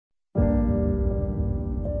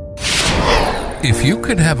If you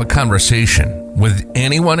could have a conversation with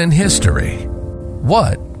anyone in history,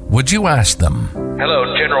 what would you ask them?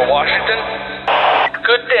 Hello, General Washington.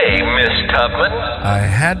 Good day, Miss Tubman. I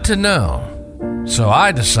had to know, so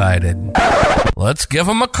I decided, let's give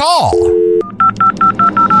him a call.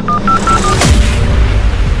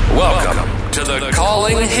 Welcome to the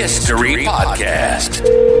Calling History Podcast.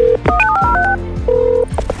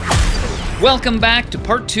 Welcome back to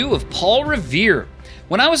part 2 of Paul Revere.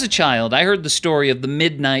 When I was a child, I heard the story of the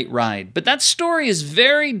Midnight Ride, but that story is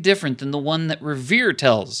very different than the one that Revere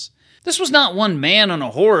tells. This was not one man on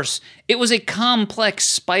a horse. It was a complex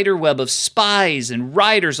spiderweb of spies and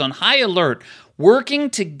riders on high alert, working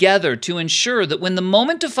together to ensure that when the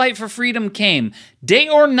moment to fight for freedom came, day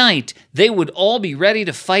or night, they would all be ready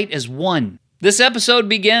to fight as one. This episode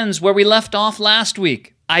begins where we left off last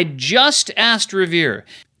week. I just asked Revere,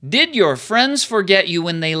 did your friends forget you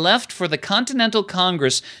when they left for the Continental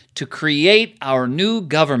Congress to create our new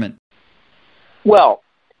government? Well,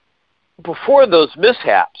 before those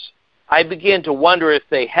mishaps, I began to wonder if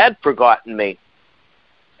they had forgotten me.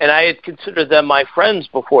 And I had considered them my friends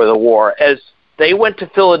before the war, as they went to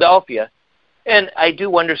Philadelphia. And I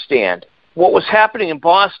do understand what was happening in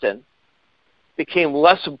Boston became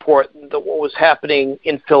less important than what was happening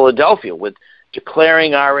in Philadelphia with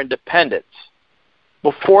declaring our independence.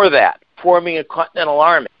 Before that, forming a Continental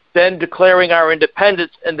Army, then declaring our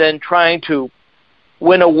independence, and then trying to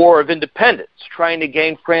win a war of independence, trying to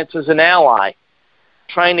gain France as an ally,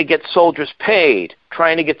 trying to get soldiers paid,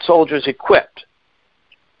 trying to get soldiers equipped.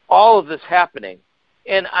 All of this happening.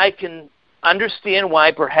 And I can understand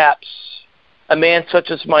why perhaps a man such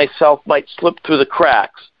as myself might slip through the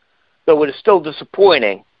cracks, though it is still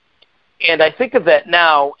disappointing. And I think of that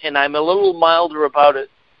now, and I'm a little milder about it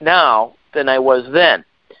now than I was then.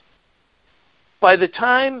 By the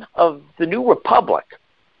time of the New Republic,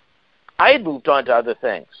 I had moved on to other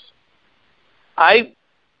things. I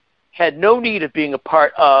had no need of being a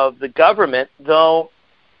part of the government, though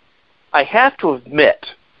I have to admit,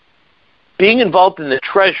 being involved in the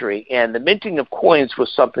Treasury and the minting of coins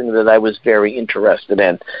was something that I was very interested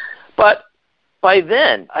in. But by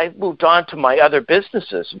then, I moved on to my other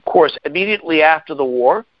businesses. Of course, immediately after the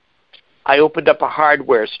war, I opened up a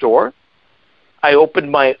hardware store. I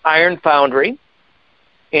opened my iron foundry,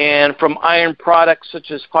 and from iron products such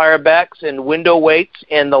as firebacks and window weights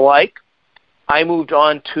and the like, I moved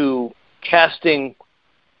on to casting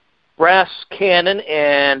brass cannon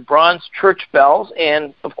and bronze church bells,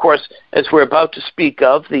 and of course, as we're about to speak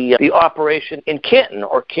of, the operation in Canton,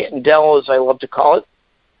 or Canton Dell as I love to call it.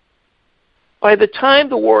 By the time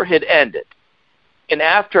the war had ended, and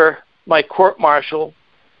after my court-martial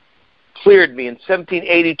cleared me in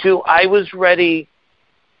 1782, I was ready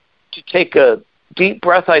to take a deep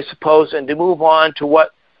breath, I suppose, and to move on to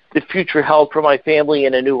what the future held for my family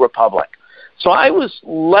in a new republic. So I was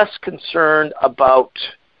less concerned about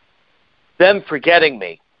them forgetting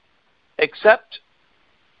me, except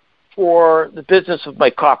for the business of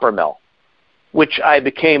my copper mill, which I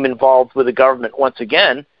became involved with the government once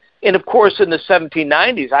again. And of course, in the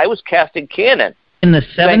 1790s, I was casting cannon. In the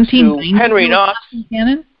 1790s? Henry Knox.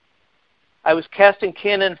 Cannon? I was casting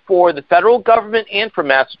cannon for the federal government and for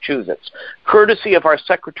Massachusetts, courtesy of our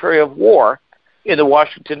Secretary of War in the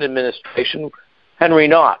Washington administration, Henry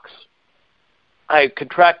Knox. I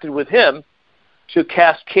contracted with him to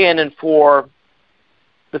cast cannon for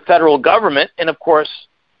the federal government, and of course,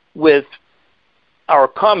 with our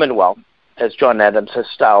Commonwealth, as John Adams has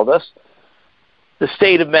styled us, the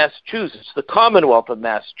state of Massachusetts, the Commonwealth of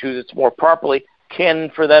Massachusetts, more properly, cannon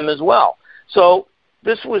for them as well. So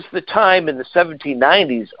this was the time in the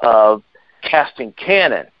 1790s of casting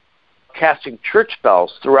cannon, casting church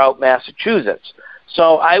bells throughout Massachusetts.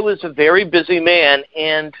 So I was a very busy man,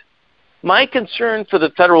 and my concern for the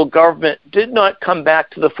federal government did not come back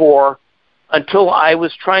to the fore until I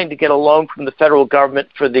was trying to get a loan from the federal government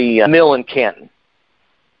for the mill in Canton.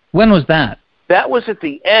 When was that? That was at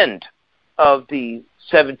the end of the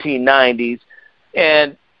 1790s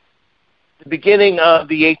and the beginning of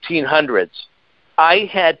the 1800s. I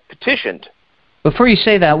had petitioned. Before you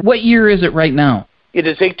say that, what year is it right now? It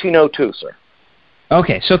is 1802, sir.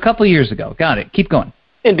 Okay, so a couple of years ago. Got it. Keep going.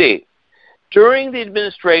 Indeed. During the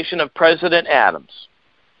administration of President Adams,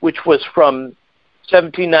 which was from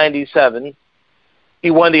 1797,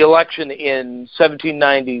 he won the election in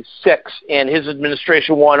 1796, and his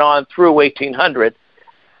administration went on through 1800.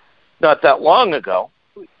 Not that long ago,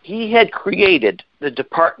 he had created the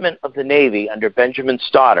Department of the Navy under Benjamin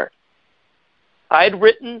Stoddert. I had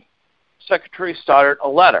written Secretary Stoddert a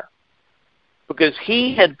letter because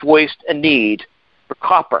he had voiced a need for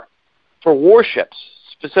copper, for warships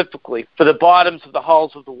specifically for the bottoms of the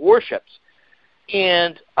hulls of the warships.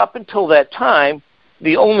 And up until that time,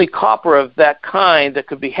 the only copper of that kind that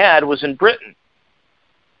could be had was in Britain,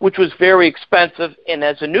 which was very expensive. And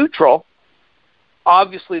as a neutral,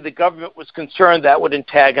 obviously the government was concerned that would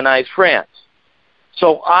antagonize France.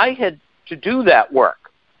 So I had to do that work.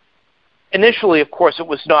 Initially, of course, it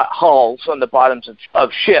was not hulls on the bottoms of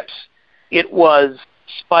ships. It was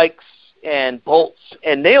spikes and bolts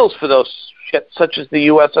and nails for those ships, such as the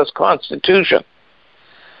USS Constitution.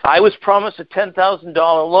 I was promised a $10,000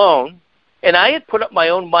 loan, and I had put up my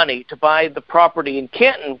own money to buy the property in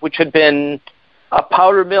Canton, which had been a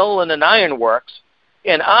powder mill and an ironworks.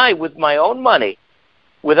 And I, with my own money,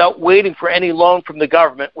 without waiting for any loan from the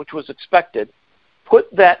government, which was expected, put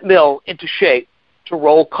that mill into shape to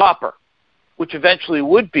roll copper, which eventually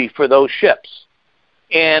would be for those ships,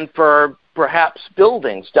 and for perhaps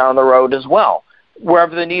buildings down the road as well,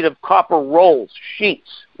 wherever the need of copper rolls, sheets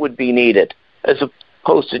would be needed, as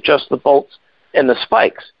opposed to just the bolts and the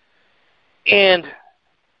spikes. And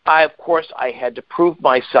of course, I had to prove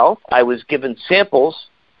myself. I was given samples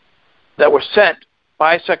that were sent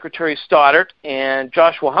by Secretary Stoddart and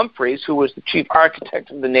Joshua Humphreys, who was the chief architect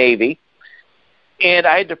of the Navy, and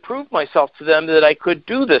I had to prove myself to them that I could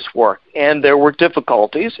do this work. And there were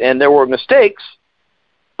difficulties and there were mistakes,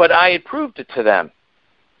 but I had proved it to them.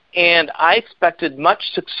 And I expected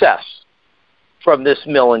much success from this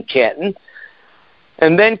mill in Canton.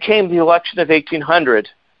 And then came the election of 1800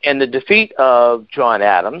 and the defeat of John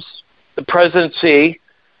Adams. The presidency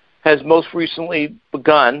has most recently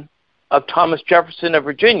begun of Thomas Jefferson of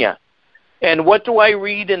Virginia. And what do I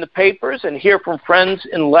read in the papers and hear from friends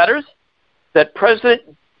in letters? That President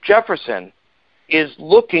Jefferson is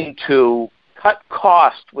looking to cut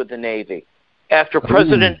costs with the Navy. After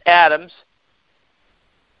President Adams,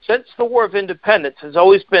 since the War of Independence, has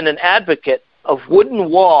always been an advocate of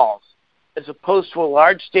wooden walls as opposed to a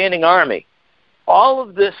large standing army. All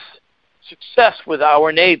of this success with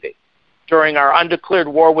our Navy during our undeclared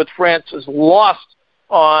war with France is lost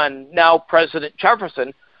on now President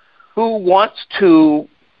Jefferson, who wants to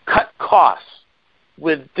cut costs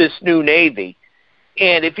with this new Navy.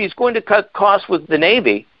 And if he's going to cut costs with the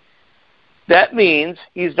Navy, that means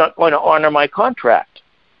he's not going to honor my contract.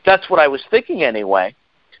 That's what I was thinking anyway.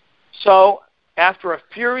 So after a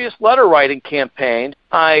furious letter writing campaign,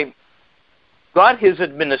 I got his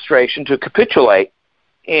administration to capitulate,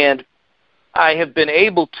 and I have been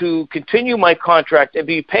able to continue my contract and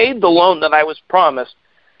be paid the loan that I was promised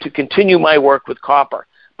to continue my work with copper.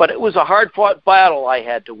 But it was a hard-fought battle I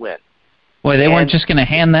had to win. Boy, they weren't just going to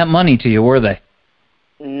hand that money to you, were they?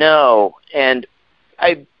 No, and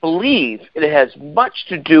I believe it has much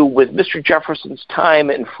to do with Mr. Jefferson's time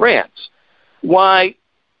in France. Why,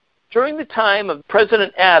 during the time of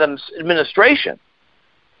President Adams' administration,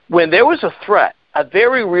 when there was a threat, a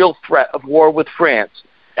very real threat of war with France,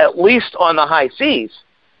 at least on the high seas,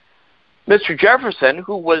 Mr. Jefferson,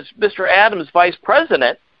 who was Mr. Adams' vice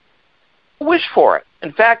president, wished for it.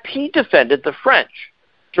 In fact, he defended the French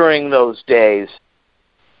during those days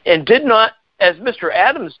and did not, as Mr.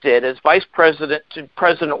 Adams did as vice president to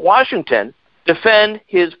President Washington, defend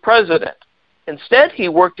his president. Instead, he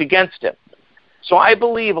worked against him. So I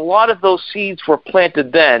believe a lot of those seeds were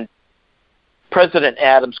planted then. President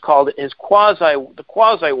Adams called it the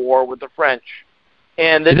quasi-war with the French.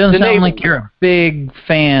 And it doesn't sound like you're a big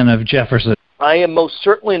fan of Jefferson. I am most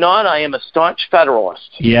certainly not. I am a staunch Federalist.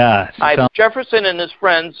 Yeah. Jefferson and his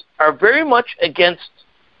friends are very much against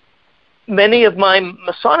many of my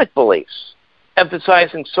Masonic beliefs,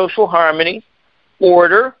 emphasizing social harmony,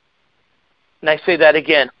 order, and I say that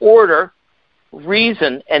again, order,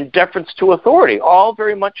 reason, and deference to authority, all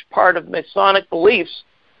very much part of Masonic beliefs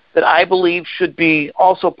that I believe should be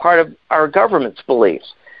also part of our government's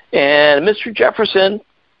beliefs. And Mr. Jefferson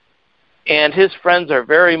and his friends are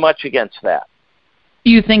very much against that.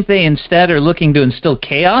 Do you think they instead are looking to instill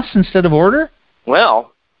chaos instead of order?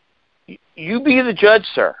 Well, you be the judge,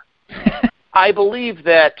 sir. I believe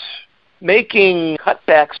that making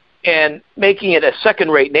cutbacks and making it a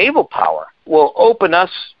second-rate naval power will open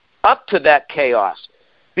us up to that chaos,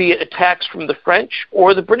 be it attacks from the French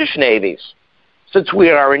or the British navies, since we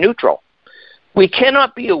are a neutral. We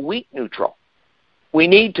cannot be a weak neutral. We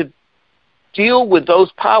need to deal with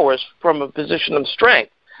those powers from a position of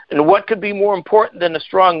strength. And what could be more important than a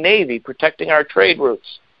strong Navy protecting our trade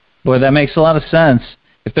routes? Boy, that makes a lot of sense.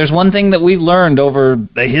 If there's one thing that we've learned over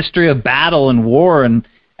the history of battle and war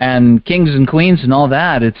and kings and queens and all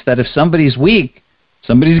that, it's that if somebody's weak,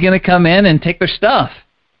 somebody's going to come in and take their stuff.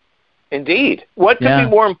 Indeed. What could be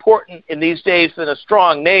more important in these days than a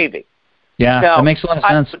strong Navy? Yeah, now, that makes a lot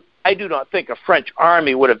of sense. I do not think a French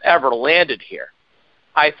army would have ever landed here.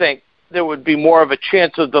 I think there would be more of a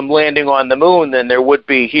chance of them landing on the moon than there would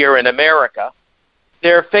be here in America.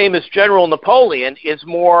 Their famous General Napoleon is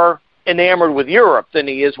more enamored with Europe than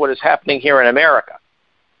he is what is happening here in America.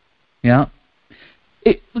 Yeah.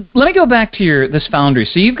 Let me go back to this foundry.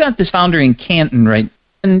 So you've got this foundry in Canton, right?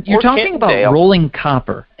 And you're talking about rolling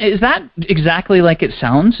copper. Is that exactly like it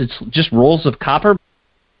sounds? It's just rolls of copper?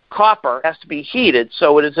 Copper has to be heated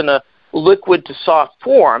so it is in a liquid to soft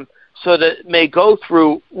form so that it may go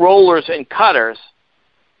through rollers and cutters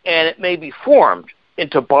and it may be formed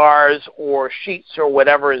into bars or sheets or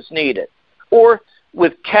whatever is needed. Or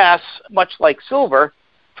with casts, much like silver,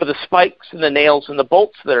 for the spikes and the nails and the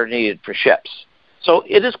bolts that are needed for ships. So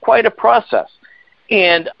it is quite a process.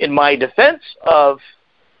 And in my defense of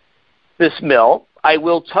this mill, I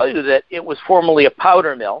will tell you that it was formerly a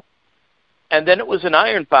powder mill, and then it was an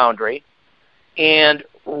iron foundry. And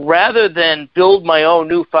rather than build my own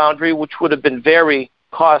new foundry, which would have been very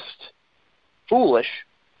cost foolish,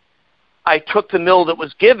 I took the mill that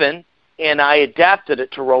was given and I adapted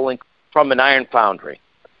it to rolling from an iron foundry,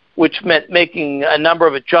 which meant making a number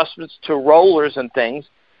of adjustments to rollers and things.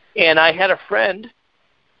 And I had a friend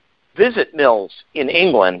visit mills in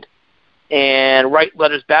England and write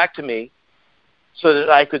letters back to me so that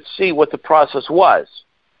I could see what the process was,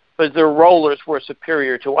 because their rollers were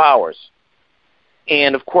superior to ours.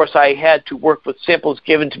 And, of course, I had to work with samples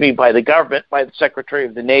given to me by the government, by the Secretary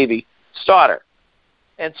of the Navy, Stoddard.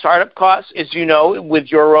 And startup costs, as you know,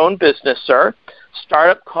 with your own business, sir,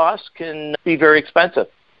 startup costs can be very expensive.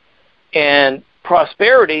 And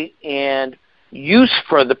prosperity and use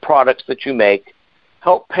for the products that you make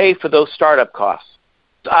help pay for those startup costs.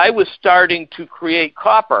 I was starting to create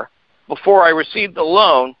copper before I received the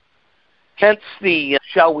loan, hence the,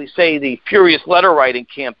 shall we say, the furious letter writing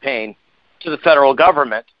campaign to the federal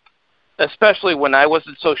government, especially when I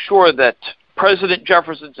wasn't so sure that President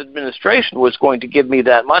Jefferson's administration was going to give me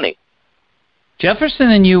that money.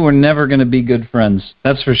 Jefferson and you were never going to be good friends,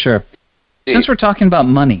 that's for sure. Since we're talking about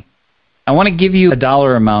money, I want to give you a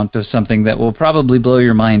dollar amount of something that will probably blow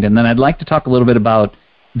your mind, and then I'd like to talk a little bit about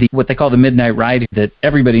what they call the midnight ride that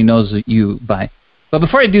everybody knows that you buy. But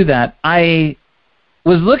before I do that, I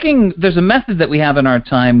was looking, there's a method that we have in our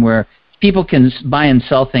time where people can buy and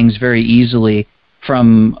sell things very easily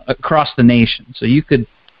from across the nation. So you could,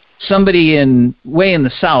 somebody way in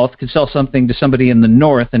the south could sell something to somebody in the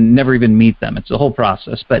north and never even meet them. It's a whole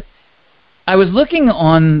process. But I was looking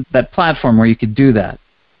on that platform where you could do that,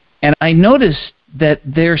 and I noticed that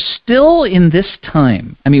they're still in this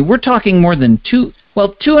time. I mean, we're talking more than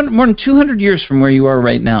 200 years from where you are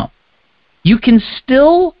right now. You can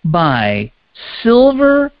still buy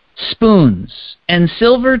silver spoons and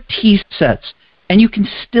silver tea sets, and you can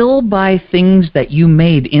still buy things that you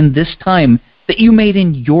made in this time that you made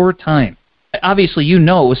in your time. Obviously, you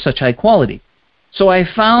know it was such high quality. So I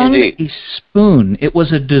found a spoon. It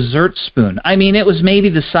was a dessert spoon. I mean, it was maybe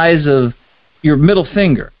the size of your middle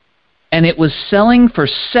finger. And it was selling for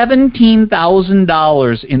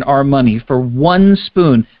 $17,000 in our money for one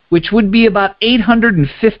spoon, which would be about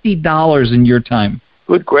 $850 in your time.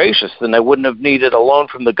 Good gracious, then I wouldn't have needed a loan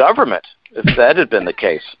from the government if that had been the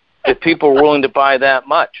case, if people were willing to buy that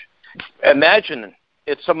much. Imagine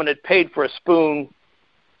if someone had paid for a spoon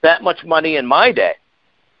that much money in my day.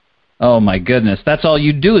 Oh, my goodness. That's all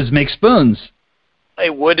you do is make spoons. I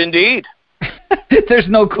would indeed. There's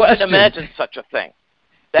no question. Imagine such a thing.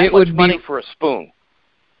 That much money for a spoon.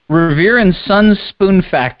 Revere and Sons Spoon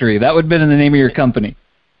Factory. That would have been the name of your company.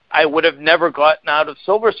 I would have never gotten out of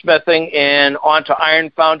silversmithing and onto iron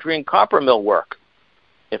foundry and copper mill work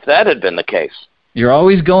if that had been the case. You're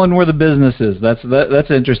always going where the business is. That's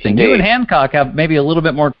interesting. Indeed. You and Hancock have maybe a little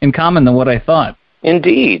bit more in common than what I thought.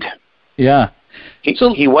 Indeed. Yeah.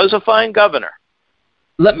 He was a fine governor.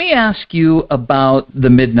 Let me ask you about the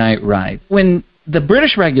midnight ride. When the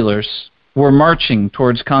British regulars were marching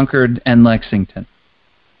towards Concord and Lexington,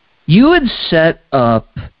 you had set up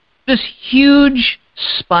this huge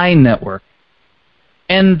spy network,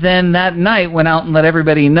 and then that night went out and let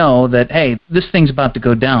everybody know that, hey, this thing's about to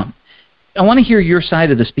go down. I want to hear your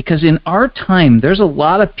side of this, because in our time, there's a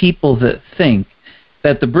lot of people that think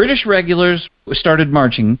that the British regulars started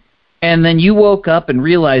marching, and then you woke up and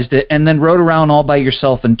realized it, and then rode around all by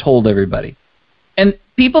yourself and told everybody. And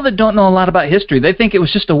people that don't know a lot about history, they think it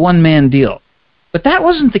was just a one-man deal. But that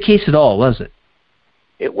wasn't the case at all, was it?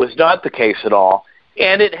 It was not the case at all.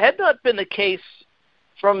 And it had not been the case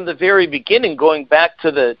from the very beginning, going back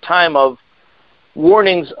to the time of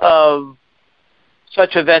warnings of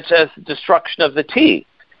such events as the destruction of the tea.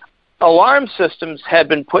 Alarm systems had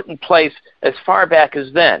been put in place as far back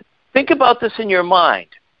as then. Think about this in your mind.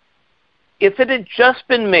 If it had just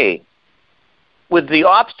been me, with the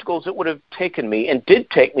obstacles it would have taken me and did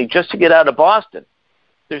take me just to get out of Boston,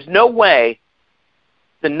 there's no way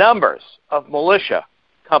the numbers of militia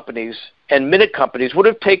companies and minute companies would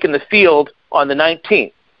have taken the field on the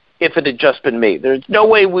 19th if it had just been me. There's no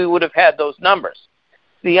way we would have had those numbers.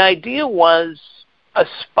 The idea was a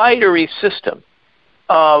spidery system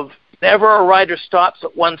of whenever a rider stops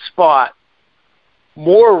at one spot,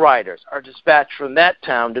 more riders are dispatched from that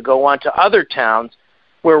town to go on to other towns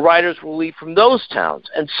where riders will leave from those towns,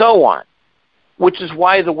 and so on, which is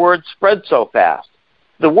why the word spread so fast.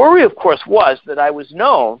 The worry, of course, was that I was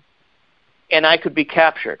known and I could be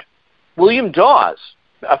captured. William Dawes,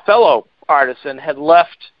 a fellow artisan, had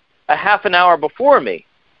left a half an hour before me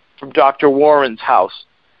from Dr. Warren's house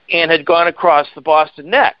and had gone across the Boston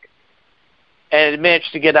Neck and had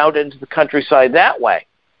managed to get out into the countryside that way.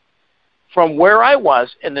 From where I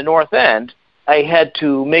was in the North End, I had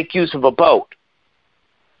to make use of a boat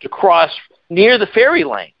to cross near the ferry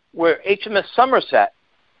lane where HMS Somerset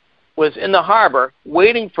was in the harbor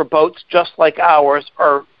waiting for boats just like ours,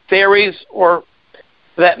 or ferries, or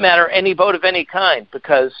for that matter, any boat of any kind,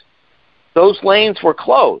 because those lanes were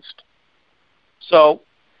closed. So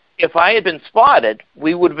if I had been spotted,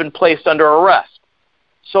 we would have been placed under arrest.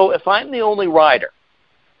 So if I'm the only rider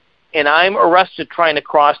and I'm arrested trying to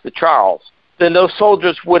cross the Charles, then those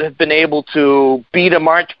soldiers would have been able to beat a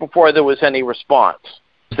march before there was any response.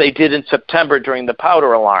 They did in September during the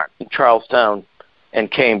powder alarm in Charlestown and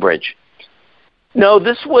Cambridge. No,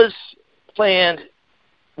 this was planned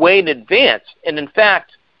way in advance. And in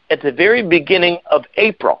fact, at the very beginning of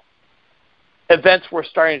April, events were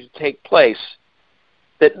starting to take place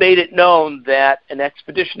that made it known that an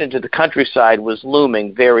expedition into the countryside was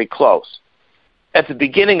looming very close. At the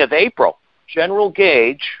beginning of April, General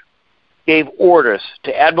Gage gave orders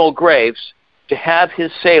to Admiral Graves to have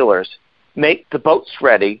his sailors make the boats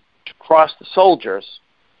ready to cross the soldiers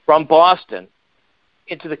from Boston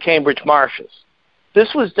into the Cambridge marshes. This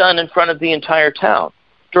was done in front of the entire town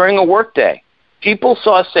during a workday. People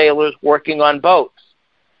saw sailors working on boats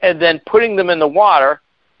and then putting them in the water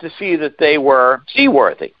to see that they were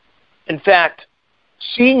seaworthy. In fact,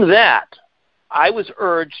 seeing that, I was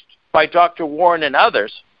urged by Dr. Warren and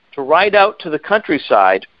others to ride out to the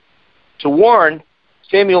countryside to warn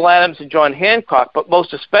Samuel Adams and John Hancock, but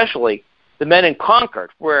most especially the men in Concord,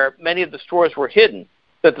 where many of the stores were hidden,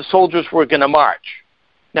 that the soldiers were going to march.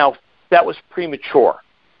 Now, that was premature,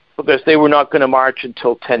 because they were not going to march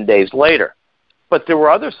until 10 days later. But there were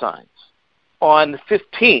other signs. On the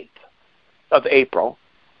 15th of April,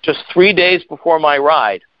 just 3 days before my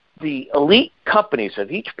ride, the elite companies of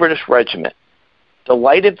each British regiment, the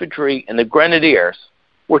light infantry and the grenadiers,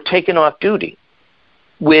 were taken off duty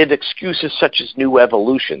with excuses such as new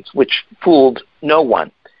evolutions, which fooled no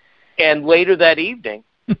one. And later that evening,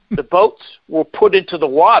 the boats were put into the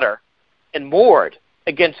water and moored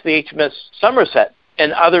against the HMS Somerset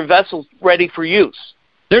and other vessels ready for use.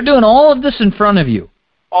 They're doing all of this in front of you.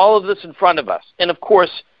 All of this in front of us. And of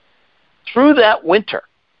course, through that winter,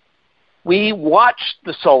 we watched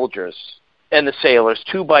the soldiers and the sailors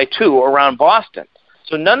 2 by 2 around Boston.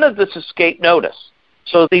 So none of this escaped notice.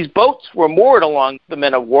 So these boats were moored along the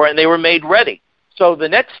men of war and they were made ready. So the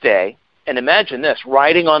next day, and imagine this,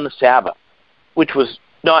 riding on the Sabbath, which was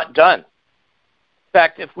not done. In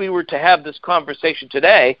fact, if we were to have this conversation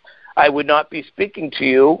today, I would not be speaking to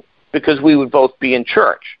you because we would both be in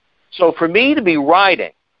church. So for me to be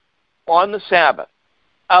riding on the Sabbath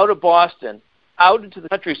out of Boston, out into the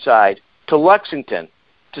countryside, to Lexington,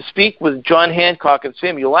 to speak with John Hancock and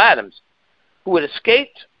Samuel Adams, who had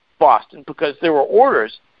escaped Boston because there were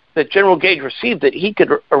orders that General Gage received that he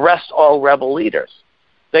could arrest all rebel leaders.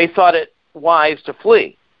 They thought it wise to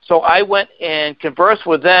flee. So I went and conversed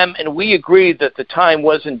with them, and we agreed that the time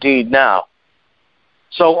was indeed now.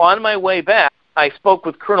 So on my way back, I spoke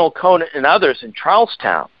with Colonel Conant and others in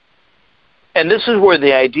Charlestown. And this is where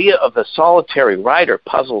the idea of the solitary rider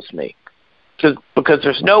puzzles me, because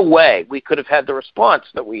there's no way we could have had the response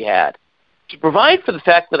that we had. To provide for the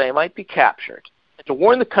fact that I might be captured, and to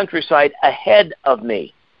warn the countryside ahead of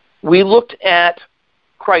me, we looked at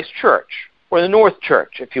Christ Church, or the North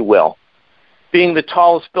Church, if you will, being the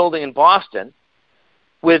tallest building in Boston,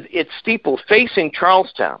 with its steeple facing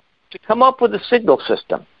Charlestown, to come up with a signal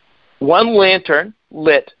system. One lantern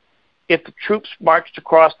lit if the troops marched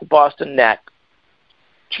across the Boston Neck,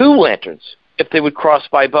 2 lanterns if they would cross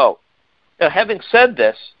by boat. Now, having said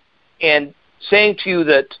this, and saying to you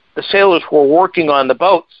that the sailors were working on the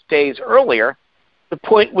boats days earlier, the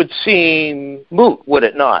point would seem moot, would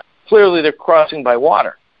it not? Clearly they're crossing by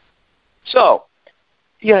water. So,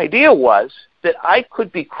 The idea was that I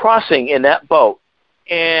could be crossing in that boat,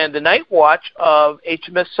 and the night watch of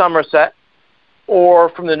HMS Somerset or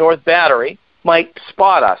from the North Battery might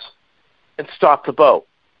spot us and stop the boat,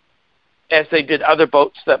 as they did other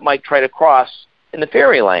boats that might try to cross in the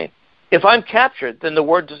ferry lane. If I'm captured, then the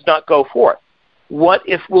word does not go forth. What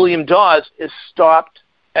if William Dawes is stopped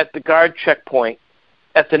at the guard checkpoint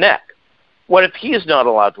at the neck? What if he is not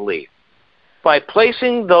allowed to leave? By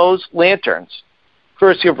placing those lanterns,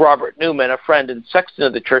 courtesy of Robert Newman, a friend and sexton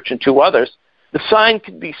of the church, and two others, the sign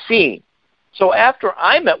could be seen. So after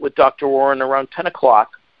I met with Dr. Warren around 10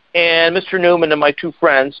 o'clock, and Mr. Newman and my two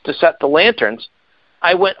friends to set the lanterns,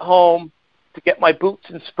 I went home to get my boots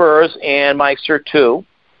and spurs and my surtout,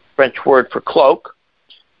 French word for cloak,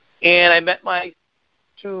 and I met my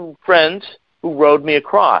two friends who rowed me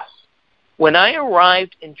across. When I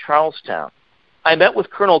arrived in Charlestown, I met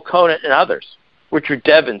with Colonel Conant and others, Richard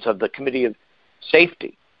Devons of the Committee of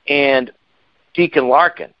Safety, and Deacon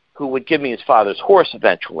Larkin, who would give me his father's horse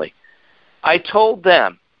eventually. I told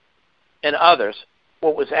them and others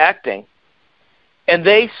what was acting, and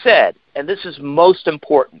they said, and this is most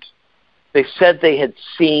important, they said they had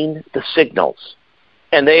seen the signals,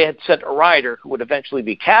 and they had sent a rider who would eventually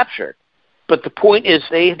be captured. But the point is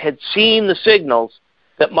they had seen the signals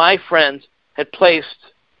that my friends had placed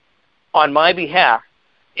on my behalf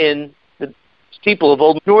in the steeple of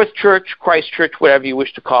Old North Church, Christ Church, whatever you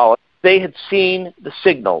wish to call it. They had seen the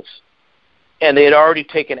signals, and they had already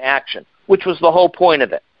taken action, which was the whole point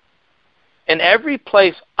of it. And every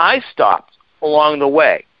place I stopped along the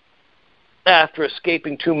way, after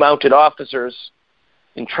escaping two mounted officers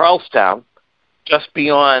in Charlestown, just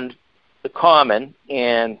beyond the Common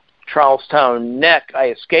and Charlestown Neck, I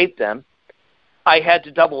escaped them. I had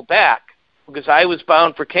to double back because I was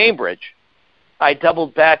bound for Cambridge. I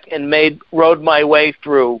doubled back and rode my way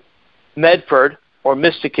through Medford, or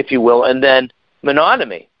Mystic, if you will, and then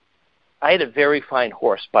Menotomy. I had a very fine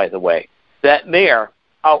horse, by the way. That mare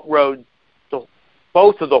outrode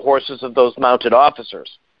both of the horses of those mounted officers.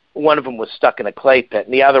 One of them was stuck in a clay pit,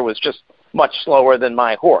 and the other was just much slower than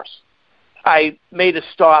my horse. I made a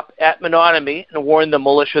stop at Menotomy and warned the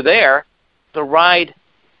militia there. The ride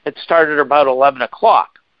had started about 11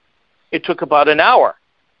 o'clock. It took about an hour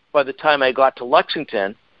by the time I got to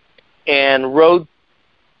Lexington and rode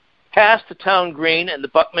past the town green and the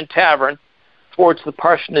Buckman Tavern towards the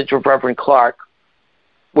parsonage of Reverend Clark,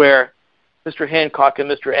 where Mr. Hancock and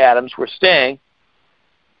Mr. Adams were staying.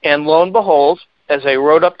 And lo and behold, as I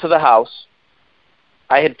rode up to the house,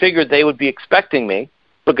 I had figured they would be expecting me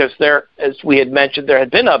because there, as we had mentioned, there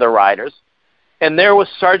had been other riders. And there was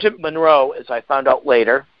Sergeant Monroe, as I found out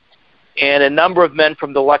later, and a number of men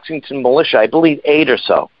from the Lexington militia, I believe 8 or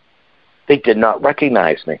so. They did not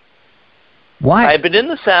recognize me. Why? I had been in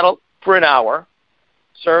the saddle for an hour,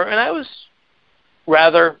 sir, and I was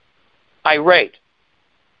rather irate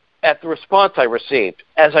at the response I received.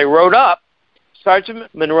 As I rode up,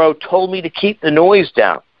 Sergeant Monroe told me to keep the noise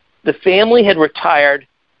down. The family had retired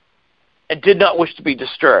and did not wish to be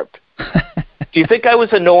disturbed. Do you think I was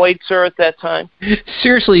annoyed, sir, at that time?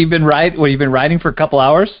 Seriously, you've been riding for a couple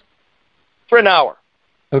hours? For an hour.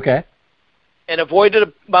 Okay. And avoided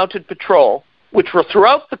a mounted patrol, which were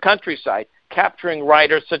throughout the countryside, capturing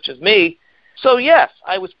riders such as me. So, yes,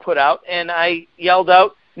 I was put out, and I yelled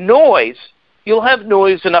out, "Noise! You'll have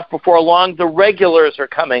noise enough before long. The regulars are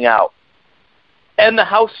coming out." And the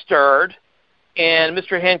house stirred, and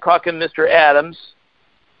Mr. Hancock and Mr. Adams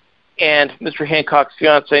and Mr. Hancock's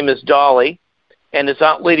fiancée, Miss Dolly, and his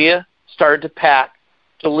Aunt Lydia started to pack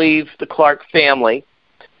to leave the Clark family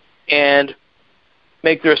and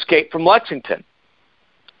make their escape from Lexington.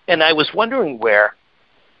 And I was wondering where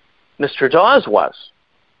Mr. Dawes was.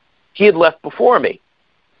 He had left before me.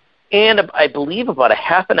 And I believe about a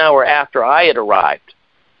half an hour after I had arrived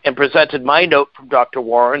and presented my note from Dr.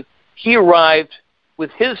 Warren, he arrived with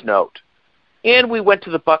his note. And we went to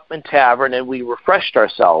the Buckman Tavern and we refreshed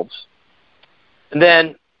ourselves. And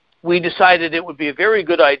then we decided it would be a very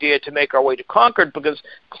good idea to make our way to Concord because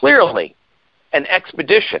clearly an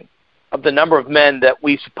expedition of the number of men that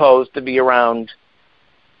we supposed to be around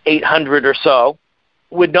 800 or so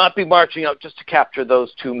would not be marching out just to capture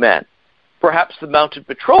those two men. Perhaps the mounted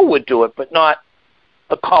patrol would do it, but not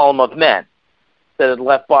a column of men that had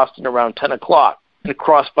left Boston around 10 o'clock and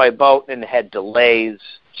crossed by boat and had delays,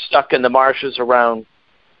 stuck in the marshes around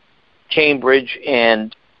Cambridge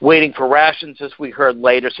and waiting for rations, as we heard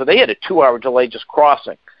later. So they had a 2-hour delay just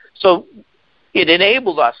crossing. So it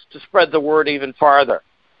enabled us to spread the word even farther.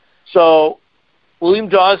 So William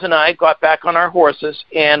Dawes and I got back on our horses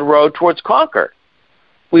and rode towards Concord.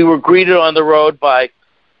 We were greeted on the road by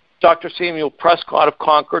Dr. Samuel Prescott of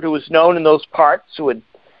Concord, who was known in those parts, who had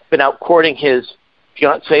been out courting his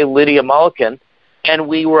fiancée, Lydia Mulligan, and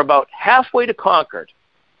we were about halfway to Concord,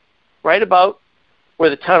 right about where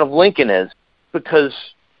the town of Lincoln is, because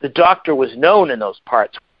the doctor was known in those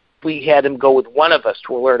parts. We had him go with one of us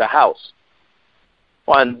to alert a house.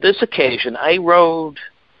 On this occasion, I rode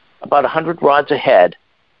about 100 rods ahead,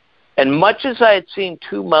 and much as I had seen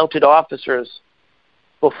two mounted officers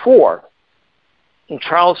before in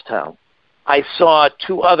Charlestown, I saw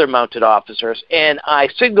two other mounted officers, and I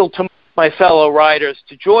signaled to my fellow riders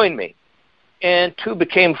to join me, and two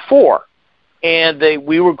became four. And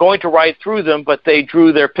we were going to ride through them, but they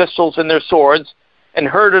drew their pistols and their swords and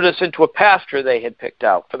herded us into a pasture they had picked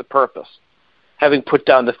out for the purpose, having put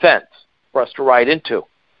down the fence for us to ride into.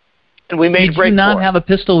 And we made break for it. Did you not have a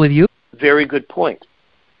pistol with you? Very good point.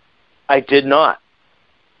 I did not.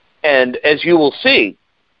 And as you will see,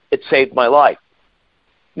 it saved my life.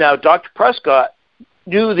 Now, Dr. Prescott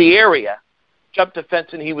knew the area, jumped the fence,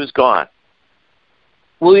 and he was gone.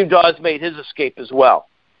 William Dawes made his escape as well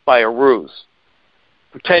by a ruse,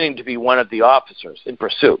 pretending to be one of the officers in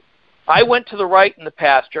pursuit. I went to the right in the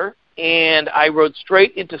pasture, and I rode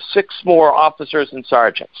straight into 6 more officers and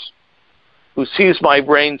sergeants who seized my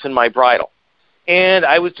reins and my bridle. And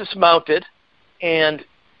I was dismounted, and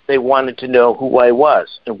they wanted to know who I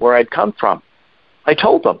was and where I'd come from. I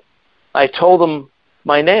told them. I told them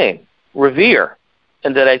my name, Revere,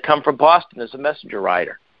 and that I'd come from Boston as a messenger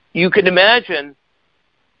rider. You can imagine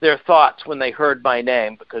their thoughts when they heard my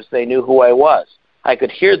name, because they knew who I was. I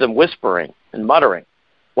could hear them whispering and muttering,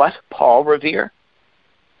 "What, Paul Revere?"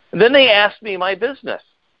 And then they asked me my business.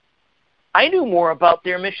 I knew more about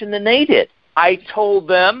their mission than they did. I told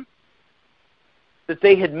them that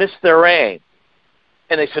they had missed their aim.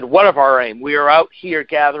 And they said, "What of our aim? We are out here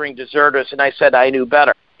gathering deserters." And I said I knew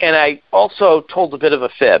better. And I also told a bit of a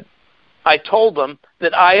fib. I told them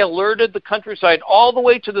that I alerted the countryside all the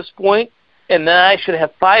way to this point, and that I should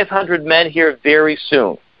have 500 men here very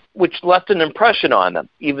soon, which left an impression on them,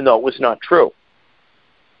 even though it was not true.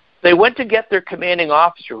 They went to get their commanding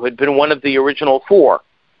officer, who had been one of the original 4.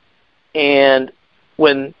 And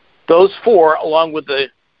when those 4, along with the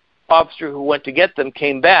officer who went to get them,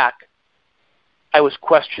 came back, I was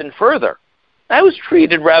questioned further. I was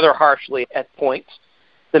treated rather harshly at points.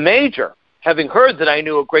 The major, having heard that I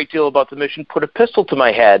knew a great deal about the mission, put a pistol to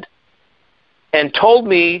my head and told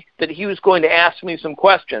me that he was going to ask me some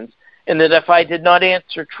questions, and that if I did not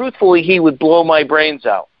answer truthfully, he would blow my brains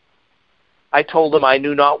out. I told him I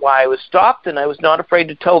knew not why I was stopped, and I was not afraid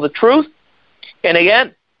to tell the truth. And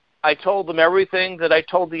again, I told them everything that I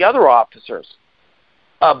told the other officers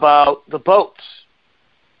about the boats,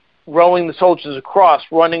 rowing the soldiers across,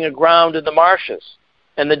 running aground in the marshes,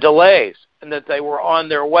 and the delays, and that they were on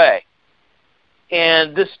their way.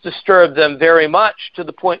 And this disturbed them very much, to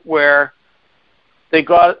the point where they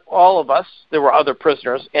got all of us, there were other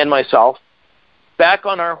prisoners and myself, back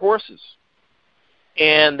on our horses.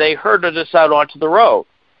 And they herded us out onto the road.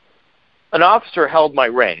 An officer held my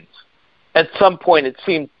reins. At some point, it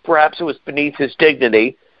seemed perhaps it was beneath his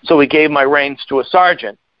dignity, so he gave my reins to a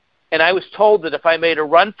sergeant. And I was told that if I made a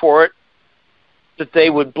run for it, that they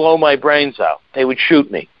would blow my brains out. They would shoot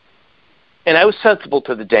me. And I was sensible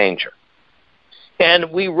to the danger. And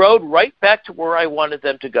we rode right back to where I wanted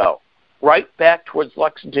them to go, right back towards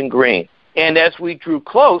Lexington Green. And as we drew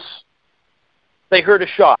close, they heard a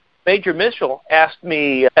shot. Major Mitchell asked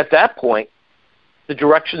me at that point the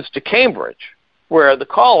directions to Cambridge, where the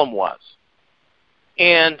column was.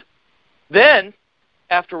 And then,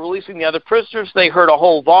 after releasing the other prisoners, they heard a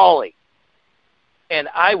whole volley, and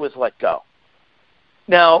I was let go.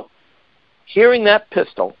 Now, hearing that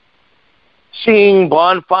pistol, seeing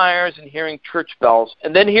bonfires and hearing church bells,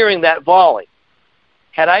 and then hearing that volley,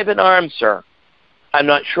 had I been armed, sir, I'm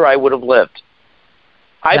not sure I would have lived.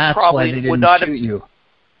 That's why they didn't shoot you.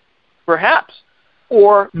 Perhaps.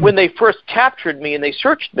 Or when they first captured me and they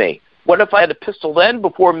searched me, what if I had a pistol then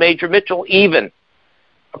before Major Mitchell even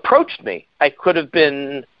approached me? I could have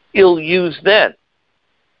been ill-used then.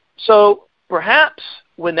 So perhaps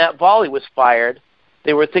when that volley was fired,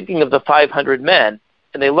 they were thinking of the 500 men,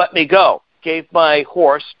 and they let me go, gave my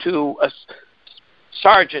horse to a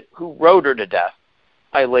sergeant who rode her to death,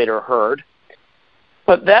 I later heard.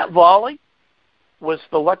 But that volley was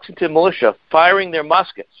the Lexington militia firing their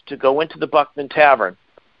muskets to go into the Buckman Tavern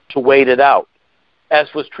to wait it out, as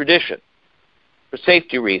was tradition, for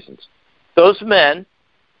safety reasons. Those men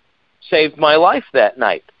saved my life that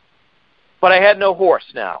night. But I had no horse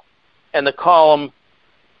now, and the column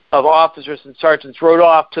of officers and sergeants rode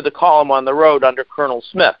off to the column on the road under Colonel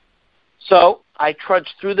Smith. So I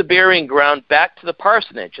trudged through the burying ground back to the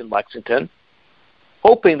parsonage in Lexington,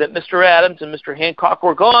 hoping that Mr. Adams and Mr. Hancock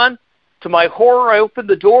were gone. To my horror, I opened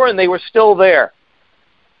the door, and they were still there,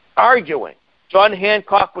 arguing. John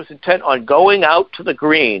Hancock was intent on going out to the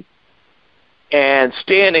green and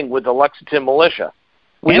standing with the Lexington militia.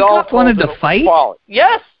 Hancock wanted to fight?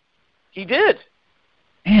 Yes, he did.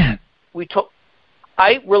 Man.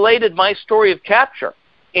 I related my story of capture,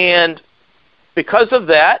 and because of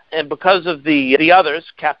that, and because of the others,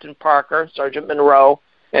 Captain Parker, Sergeant Monroe,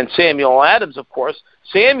 and Samuel Adams, of course,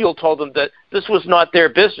 Samuel told them that this was not their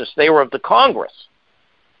business. They were of the Congress.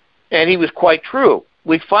 And he was quite true.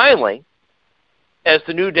 We finally, as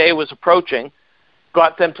the new day was approaching,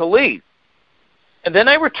 got them to leave. And then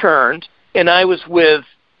I returned, and I was with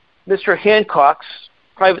Mr. Hancock's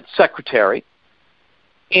private secretary,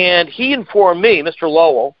 and he informed me, Mr.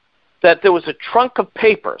 Lowell, that there was a trunk of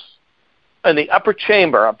papers in the upper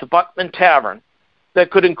chamber of the Buckman Tavern that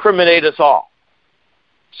could incriminate us all.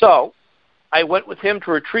 So I went with him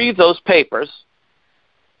to retrieve those papers,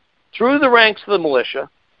 through the ranks of the militia,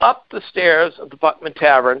 up the stairs of the Buckman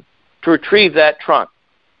Tavern to retrieve that trunk.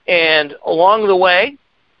 And along the way,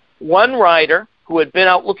 one rider who had been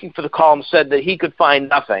out looking for the column said that he could find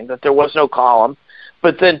nothing, that there was no column.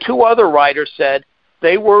 But then two other riders said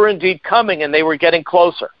they were indeed coming and they were getting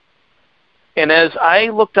closer. And as I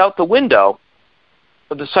looked out the window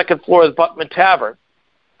of the second floor of the Buckman Tavern,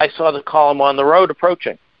 I saw the column on the road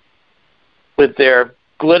approaching with their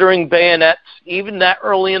glittering bayonets, even that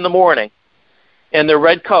early in the morning, and their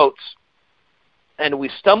red coats. And we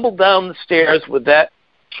stumbled down the stairs with that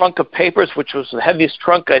trunk of papers, which was the heaviest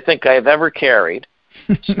trunk I think I have ever carried,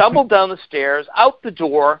 stumbled down the stairs, out the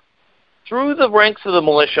door, through the ranks of the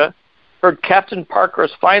militia, heard Captain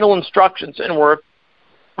Parker's final instructions, and were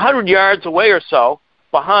 100 yards away or so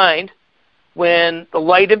behind when the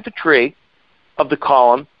light infantry of the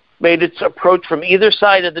column made its approach from either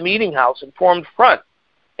side of the meeting house and formed front.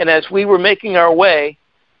 And as we were making our way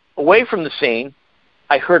away from the scene,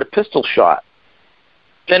 I heard a pistol shot.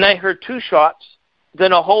 Then I heard two shots,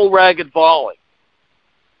 then a whole ragged volley.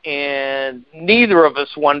 And neither of us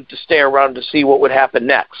wanted to stay around to see what would happen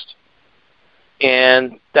next.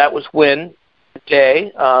 And that was when the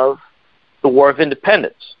day of the War of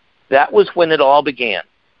Independence. That was when it all began.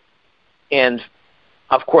 And,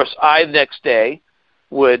 of course, I, the next day,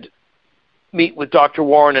 would meet with Dr.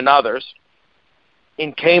 Warren and others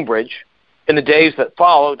in Cambridge. In the days that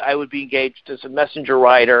followed, I would be engaged as a messenger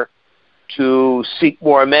rider to seek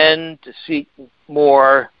more men, to seek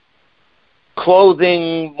more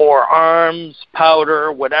clothing, more arms,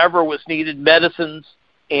 powder, whatever was needed, medicines.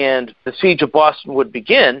 And the siege of Boston would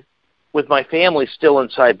begin with my family still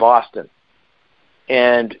inside Boston.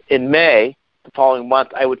 And in May, the following month,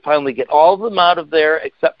 I would finally get all of them out of there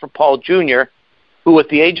except for Paul Jr., who at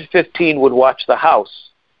the age of 15 would watch the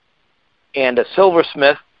house. And a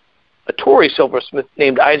silversmith, a Tory silversmith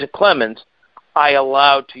named Isaac Clemens, I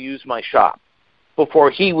allowed to use my shop before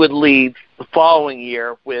he would leave the following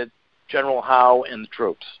year with General Howe and the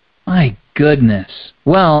troops. My goodness.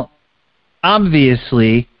 Well,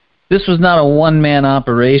 obviously, this was not a one-man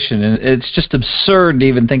operation, and it's just absurd to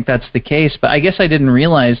even think that's the case, but I guess I didn't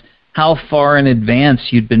realize how far in advance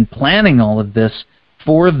you'd been planning all of this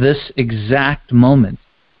for this exact moment.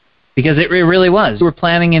 Because it really was. They were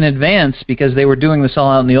planning in advance because they were doing this all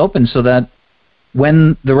out in the open so that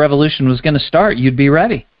when the revolution was going to start, you'd be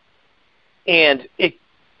ready. And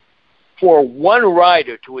for one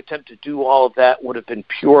rider to attempt to do all of that would have been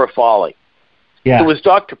pure folly. Yeah. It was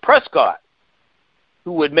Dr. Prescott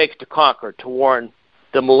who would make to Concord to warn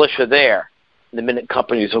the militia there, the minute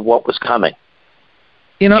companies, of what was coming.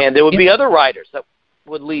 And there would be other riders that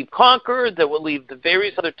would leave Concord, that would leave the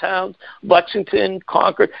various other towns, Lexington,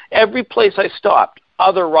 Concord. Every place I stopped,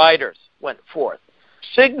 other riders went forth.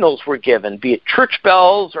 Signals were given, be it church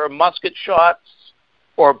bells or musket shots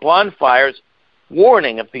or bonfires,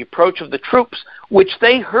 warning of the approach of the troops, which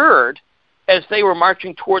they heard as they were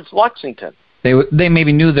marching towards Lexington. They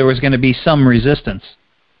maybe knew there was going to be some resistance.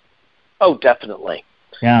 Oh, definitely.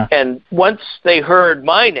 Yeah. And once they heard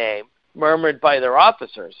my name murmured by their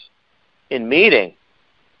officers in meeting,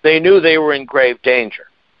 they knew they were in grave danger.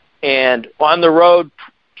 And on the road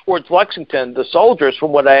towards Lexington, the soldiers,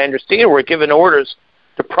 from what I understand, were given orders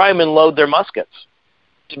to prime and load their muskets,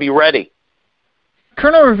 to be ready.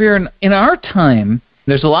 Colonel Revere, in our time,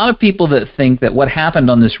 there's a lot of people that think that what happened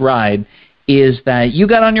on this ride is that you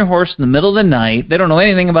got on your horse in the middle of the night. They don't know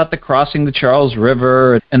anything about the crossing the Charles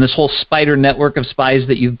River and this whole spider network of spies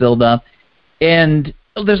that you've built up. And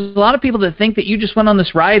there's a lot of people that think that you just went on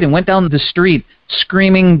this ride and went down the street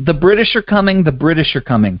screaming, "The British are coming, the British are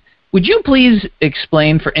coming." Would you please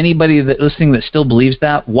explain for anybody that listening that still believes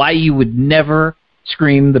that, why you would never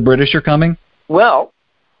scream the British are coming? Well,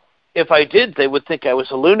 if I did, they would think I was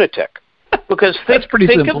a lunatic. Because think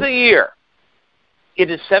simple. of the year. It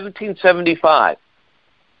is 1775.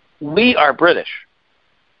 We are British.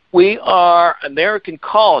 We are American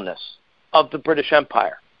colonists of the British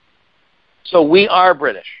Empire. So we are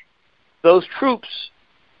British. Those troops,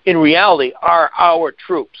 in reality, are our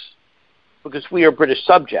troops because we are British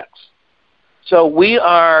subjects. So we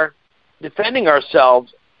are defending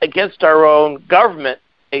ourselves against our own government,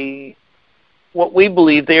 what we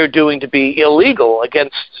believe they are doing to be illegal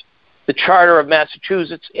against the Charter of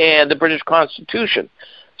Massachusetts and the British Constitution.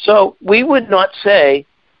 So we would not say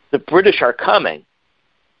the British are coming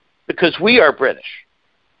because we are British.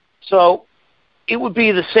 So it would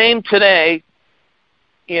be the same today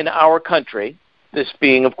in our country, this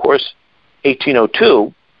being, of course,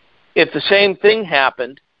 1802, if the same thing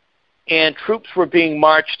happened and troops were being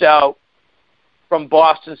marched out from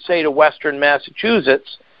Boston, say, to western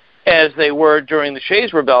Massachusetts, as they were during the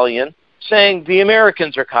Shays Rebellion, saying the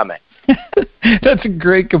Americans are coming. That's a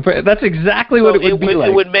great comparison. That's exactly what it would be like.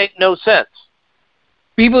 It would make no sense.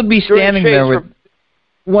 People would be standing there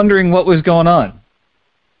wondering what was going on.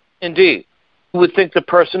 Indeed. You would think the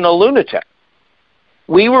person a lunatic.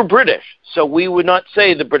 We were British, so we would not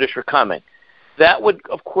say the British are coming. That would,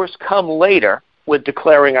 of course, come later with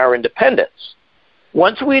declaring our independence.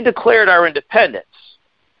 Once we declared our independence,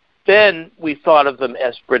 then we thought of them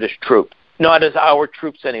as British troops, not as our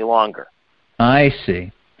troops any longer. I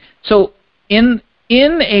see. So in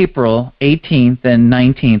April 18th and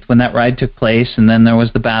 19th, when that ride took place, and then there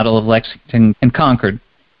was the Battle of Lexington and Concord,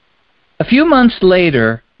 a few months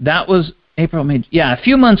later, that was April, May, a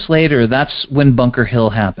few months later, that's when Bunker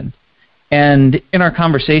Hill happened. And in our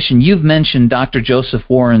conversation, you've mentioned Dr. Joseph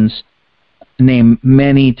Warren's name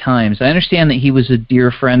many times. I understand that he was a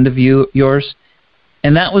dear friend of yours,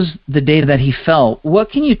 and that was the day that he fell.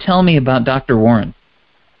 What can you tell me about Dr. Warren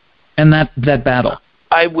and that battle?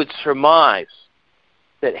 I would surmise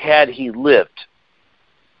that had he lived,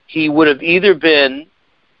 he would have either been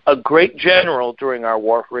a great general during our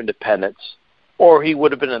war for independence, or he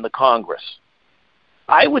would have been in the Congress.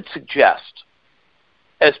 I would suggest,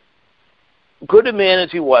 as good a man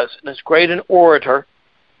as he was, and as great an orator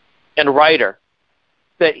and writer,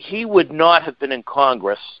 that he would not have been in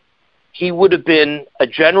Congress. He would have been a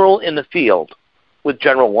general in the field with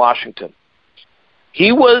General Washington.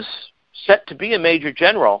 He was set to be a major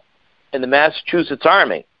general in the Massachusetts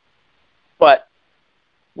Army, but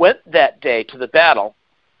went that day to the battle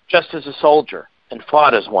just as a soldier and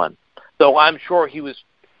fought as one, though I'm sure he was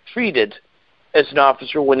treated as an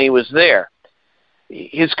officer when he was there.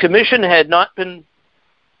 His commission had not been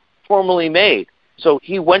formally made, so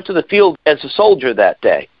he went to the field as a soldier that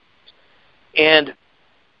day. And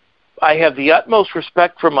I have the utmost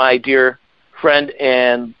respect for my dear friend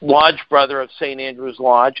and lodge brother of St. Andrew's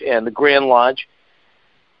Lodge and the Grand Lodge,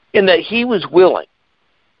 in that he was willing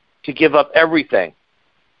to give up everything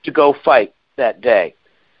to go fight that day.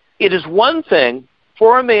 It is one thing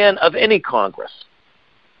for a man of any Congress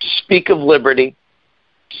to speak of liberty,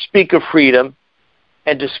 to speak of freedom,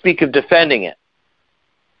 and to speak of defending it.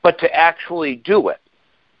 But to actually do it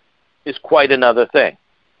is quite another thing.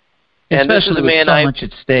 And especially this is a man with so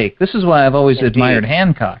much at stake. This is why I've always admired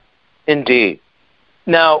Hancock. Indeed.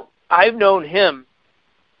 Now, I've known him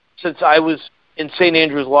since I was in St.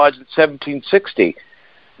 Andrew's Lodge in 1760.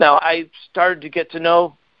 Now, I started to get to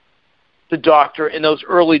know the doctor in those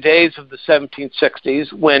early days of the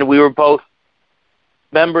 1760s when we were both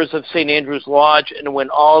members of St. Andrew's Lodge and when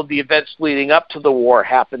all of the events leading up to the war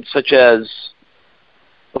happened, such as,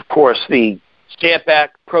 of course, the Stamp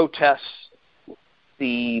Act protests,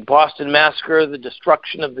 the Boston Massacre, the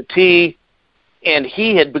destruction of the tea, and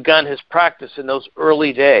he had begun his practice in those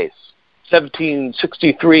early days,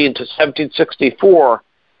 1763 into 1764,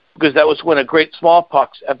 because that was when a great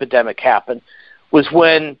smallpox epidemic happened, was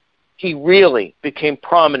when he really became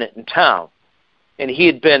prominent in town. And he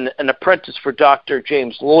had been an apprentice for Dr.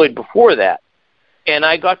 James Lloyd before that. And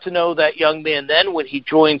I got to know that young man then when he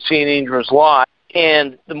joined St. Andrew's Lodge.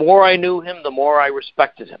 And the more I knew him, the more I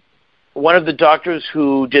respected him. One of the doctors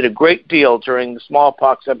who did a great deal during the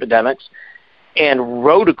smallpox epidemics and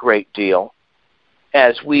wrote a great deal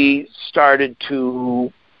as we started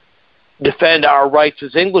to defend our rights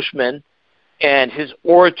as Englishmen, and his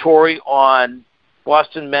oratory on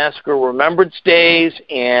Boston Massacre Remembrance Days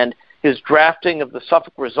and his drafting of the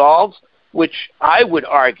Suffolk Resolves, which I would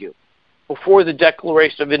argue, before the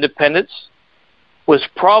Declaration of Independence, was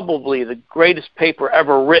probably the greatest paper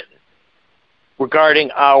ever written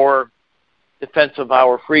regarding our defense of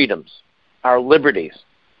our freedoms, our liberties.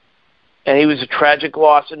 And he was a tragic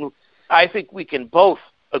loss, and I think we can both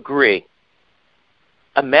agree.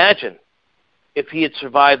 Imagine if he had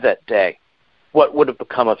survived that day, what would have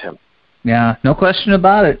become of him? Yeah, no question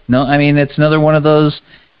about it. No, I mean, it's another one of those,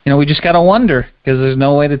 we just got to wonder because there's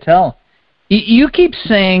no way to tell. You keep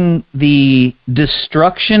saying the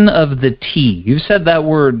destruction of the tea. You've said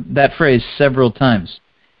that phrase several times.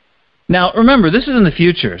 Now, remember, this is in the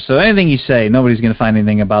future, so anything you say, nobody's going to find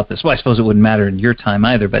anything about this. Well, I suppose it wouldn't matter in your time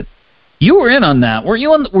either, but you were in on that. Were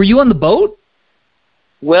you on the boat?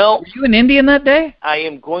 Well, were you in Indian that day? I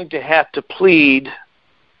am going to have to plead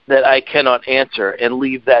that I cannot answer and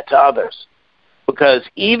leave that to others. Because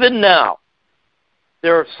even now,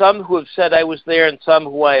 there are some who have said I was there and some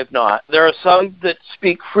who I have not. There are some that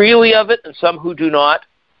speak freely of it and some who do not.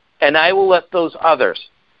 And I will let those others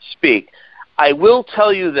speak. I will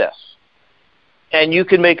tell you this, and you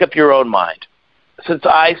can make up your own mind. Since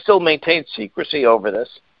I still maintain secrecy over this,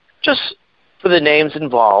 just for the names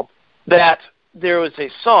involved, that there was a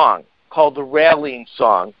song called the Rallying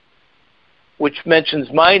Song, which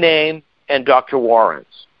mentions my name and Dr.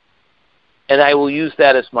 Warren's. And I will use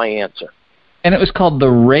that as my answer. And it was called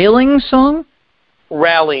the Railing Song?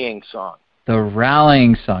 Rallying Song. The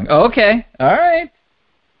Rallying Song. Oh, okay. All right.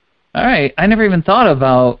 I never even thought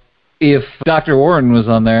about if Dr. Warren was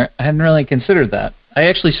on there. I hadn't really considered that. I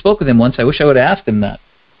actually spoke with him once. I wish I would have asked him that.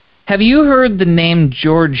 Have you heard the name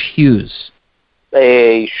George Hughes?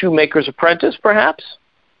 A shoemaker's apprentice, perhaps?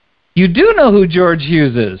 You do know who George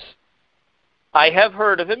Hughes is? I have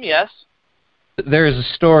heard of him, yes. There is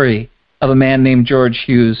a story of a man named George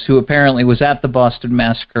Hughes who apparently was at the Boston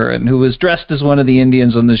Massacre and who was dressed as one of the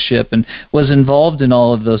Indians on the ship and was involved in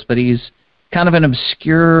all of those, but he's kind of an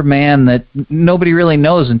obscure man that nobody really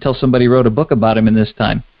knows until somebody wrote a book about him in this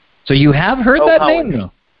time. So you have heard that name,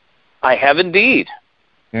 though? I have indeed.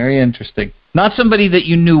 Very interesting. Not somebody that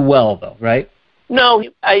you knew well, though, right? No,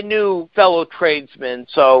 I knew fellow tradesmen,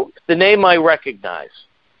 so the name I recognize.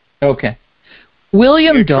 Okay.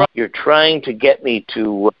 William Dawes. You're trying to get me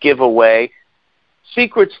to give away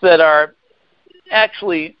secrets that are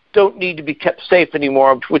actually don't need to be kept safe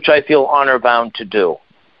anymore, which I feel honor-bound to do.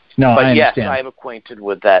 No, but I understand. Yes, I'm acquainted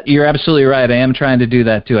with that. You're absolutely right. I am trying to do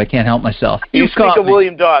that, too. I can't help myself. You speak of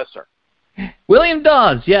William Dawes, sir. William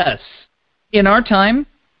Dawes, yes. In our time,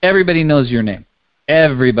 everybody knows your name.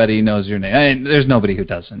 Everybody knows your name. I mean, there's nobody who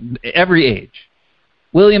doesn't. Every age.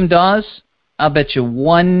 William Dawes, I'll bet you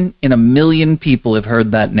 1 in a million people have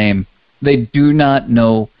heard that name. They do not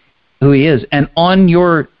know who he is. And on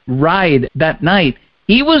your ride that night,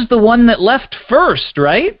 he was the one that left first,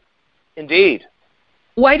 right? Indeed.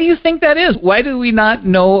 Why do you think that is? Why do we not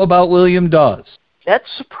know about William Dawes? That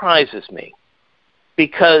surprises me.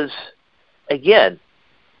 Because, again,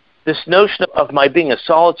 this notion of my being a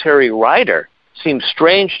solitary rider seems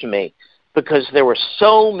strange to me because there were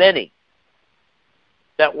so many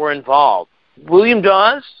that were involved. William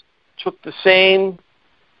Dawes took the same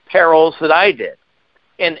perils that I did.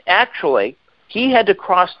 And actually, he had to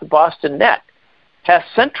cross the Boston Neck past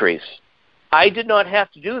sentries. I did not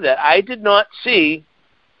have to do that. I did not see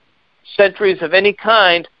sentries of any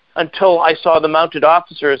kind until I saw the mounted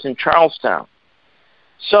officers in Charlestown.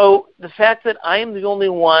 So the fact that I am the only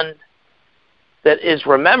one that is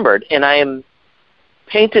remembered and I am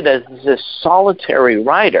painted as this solitary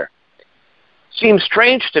rider seems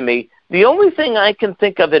strange to me. The only thing I can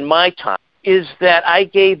think of in my time is that I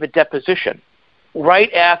gave a deposition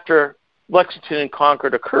right after Lexington and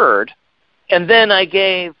Concord occurred, and then I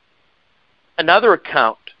gave another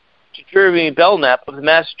account to Jeremy Belknap of the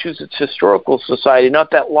Massachusetts Historical Society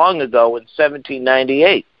not that long ago in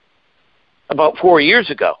 1798, about 4 years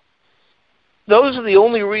ago. Those are the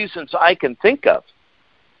only reasons I can think of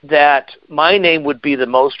that my name would be the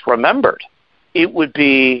most remembered. It would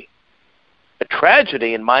be a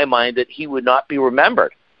tragedy in my mind that he would not be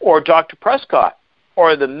remembered, or Dr. Prescott,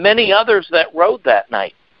 or the many others that rode that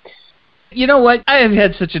night. You know what? I have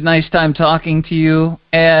had such a nice time talking to you,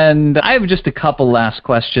 and I have just a couple last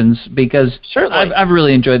questions because I've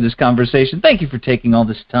really enjoyed this conversation. Thank you for taking all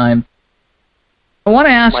this time. I want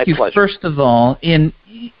to ask you, first of all, in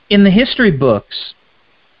the history books,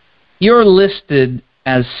 you're listed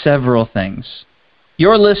as several things.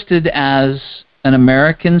 You're listed as an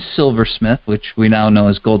American silversmith, which we now know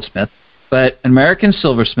as goldsmith, but an American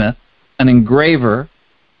silversmith, an engraver,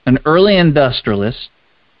 an early industrialist,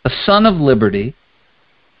 a son of liberty,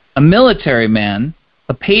 a military man,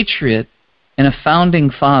 a patriot, and a founding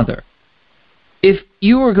father. If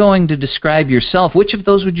you were going to describe yourself, which of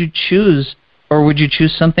those would you choose, or would you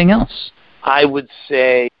choose something else? I would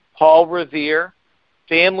say Paul Revere,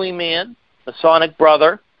 family man, Masonic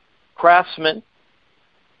brother, craftsman,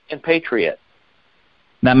 and patriot.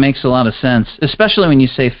 That makes a lot of sense, especially when you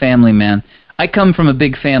say family, man. I come from a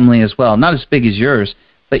big family as well, not as big as yours,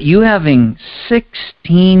 but you having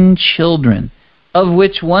 16 children, of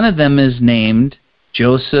which one of them is named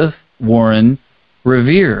Joseph Warren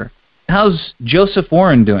Revere. How's Joseph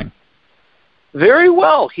Warren doing? Very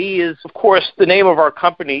well. He is, of course, the name of our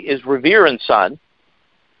company is Revere and Son,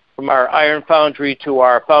 from our iron foundry to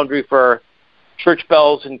our foundry for church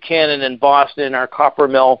bells and cannon in Boston, our copper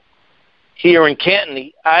mill here in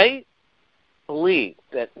Canton. I believe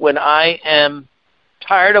that when I am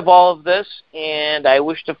tired of all of this and I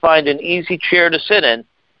wish to find an easy chair to sit in,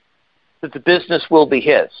 that the business will be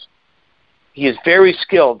his. He is very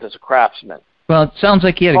skilled as a craftsman. Well, it sounds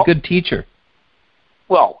like he had a good teacher.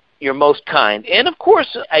 Well, you're most kind. And, of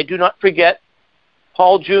course, I do not forget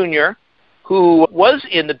Paul Jr., who was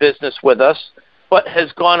in the business with us, but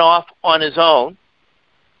has gone off on his own.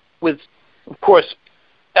 With, of course,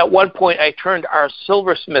 at one point I turned our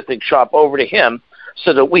silversmithing shop over to him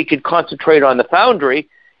so that we could concentrate on the foundry,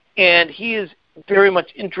 and he is very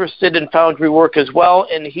much interested in foundry work as well,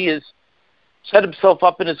 and he has set himself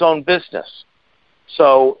up in his own business.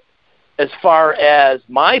 So as far as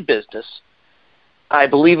my business, I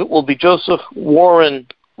believe it will be Joseph Warren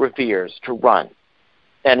Revere's to run,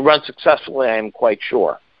 and run successfully, I am quite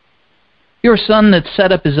sure. Your son that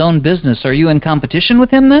set up his own business, are you in competition with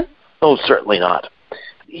him then? Oh, certainly not.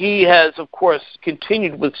 He has, of course,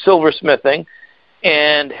 continued with silversmithing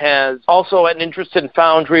and has also an interest in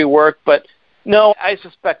foundry work, but no, I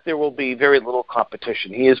suspect there will be very little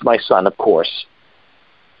competition. He is my son, of course.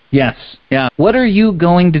 Yes, yeah. What are you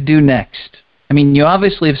going to do next? I mean, you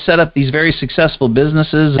obviously have set up these very successful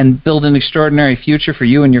businesses and built an extraordinary future for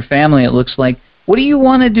you and your family, it looks like. What do you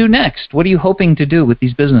want to do next? What are you hoping to do with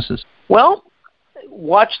these businesses? Well,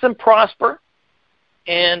 watch them prosper,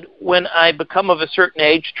 and when I become of a certain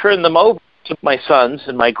age, turn them over to my sons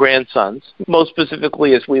and my grandsons, most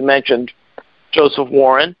specifically, as we mentioned, Joseph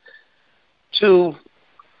Warren, to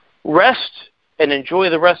rest and enjoy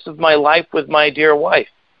the rest of my life with my dear wife,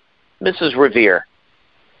 Mrs. Revere,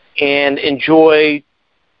 and enjoy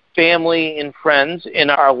family and friends in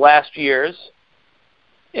our last years,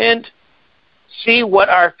 and see what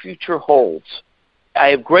our future holds. I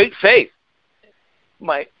have great faith.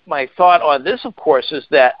 My thought on this, of course, is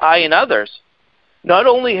that I and others, not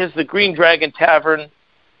only has the Green Dragon Tavern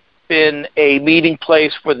been a meeting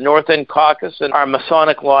place for the North End Caucus and our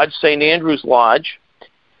Masonic Lodge, St. Andrew's Lodge,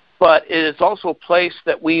 but it is also a place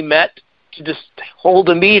that we met to just hold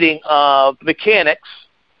a meeting of mechanics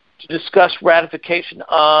to discuss ratification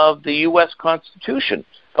of the U.S. Constitution,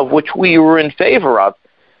 of which we were in favor of,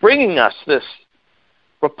 bringing us this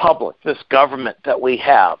republic, this government that we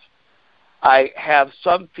have. I have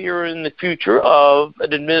some fear in the future of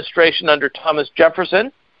an administration under Thomas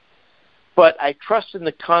Jefferson, but I trust in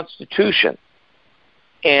the Constitution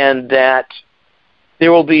and that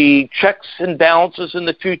there will be checks and balances in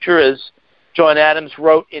the future, as John Adams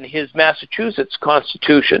wrote in his Massachusetts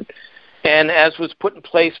Constitution, and as was put in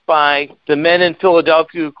place by the men in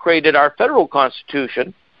Philadelphia who created our federal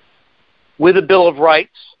Constitution with a Bill of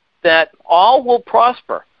Rights, that all will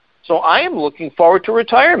prosper. So I am looking forward to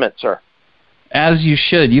retirement, sir. As you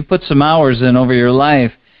should. You put some hours in over your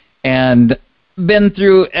life and been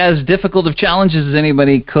through as difficult of challenges as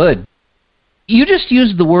anybody could. You just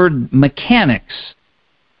used the word mechanics.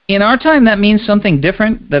 In our time, that means something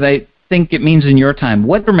different that I think it means in your time.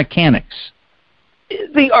 What are mechanics?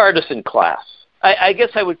 The artisan class. I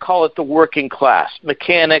guess I would call it the working class.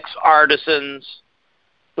 Mechanics, artisans,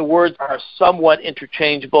 the words are somewhat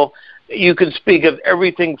interchangeable. You can speak of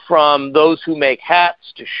everything from those who make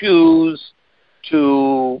hats to shoes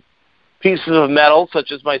to pieces of metal,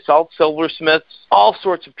 such as myself, silversmiths, all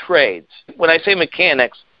sorts of trades. When I say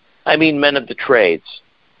mechanics, I mean men of the trades,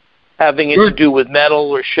 having it to do with metal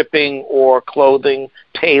or shipping or clothing,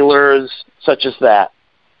 tailors, such as that.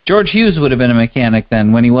 George Hughes would have been a mechanic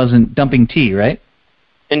then when he wasn't dumping tea, right?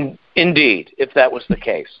 Indeed, if that was the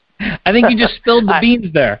case. I think you just spilled the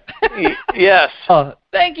beans there. Yes. Oh,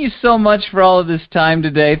 thank you so much for all of this time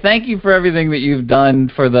today. Thank you for everything that you've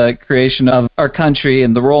done for the creation of our country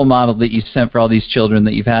and the role model that you sent for all these children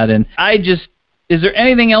that you've had. And is there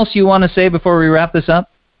anything else you want to say before we wrap this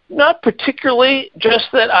up? Not particularly, just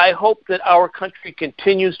that I hope that our country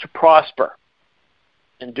continues to prosper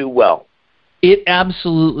and do well. It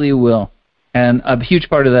absolutely will. And a huge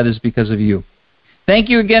part of that is because of you. Thank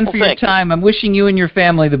you again for your time. I'm wishing you and your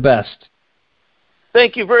family the best.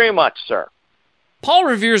 Thank you very much, sir. Paul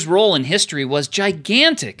Revere's role in history was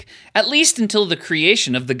gigantic, at least until the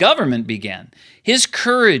creation of the government began. His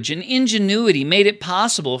courage and ingenuity made it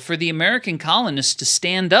possible for the American colonists to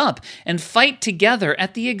stand up and fight together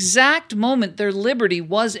at the exact moment their liberty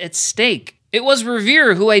was at stake. It was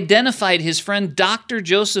Revere who identified his friend Dr.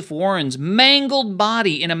 Joseph Warren's mangled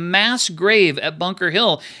body in a mass grave at Bunker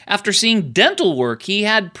Hill after seeing dental work he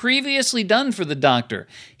had previously done for the doctor.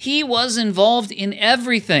 He was involved in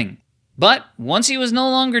everything. But once he was no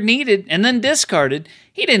longer needed and then discarded,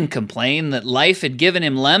 he didn't complain that life had given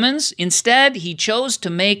him lemons. Instead, he chose to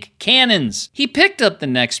make cannons. He picked up the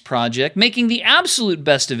next project, making the absolute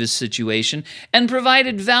best of his situation, and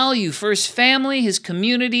provided value for his family, his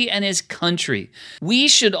community, and his country. We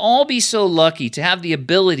should all be so lucky to have the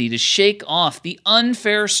ability to shake off the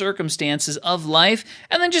unfair circumstances of life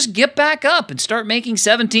and then just get back up and start making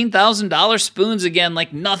 $17,000 spoons again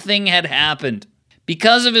like nothing had happened.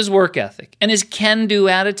 Because of his work ethic and his can-do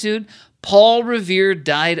attitude, Paul Revere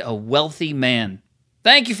died a wealthy man.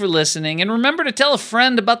 Thank you for listening, and remember to tell a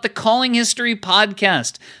friend about the Calling History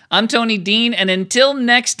podcast. I'm Tony Dean, and until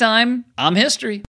next time, I'm History.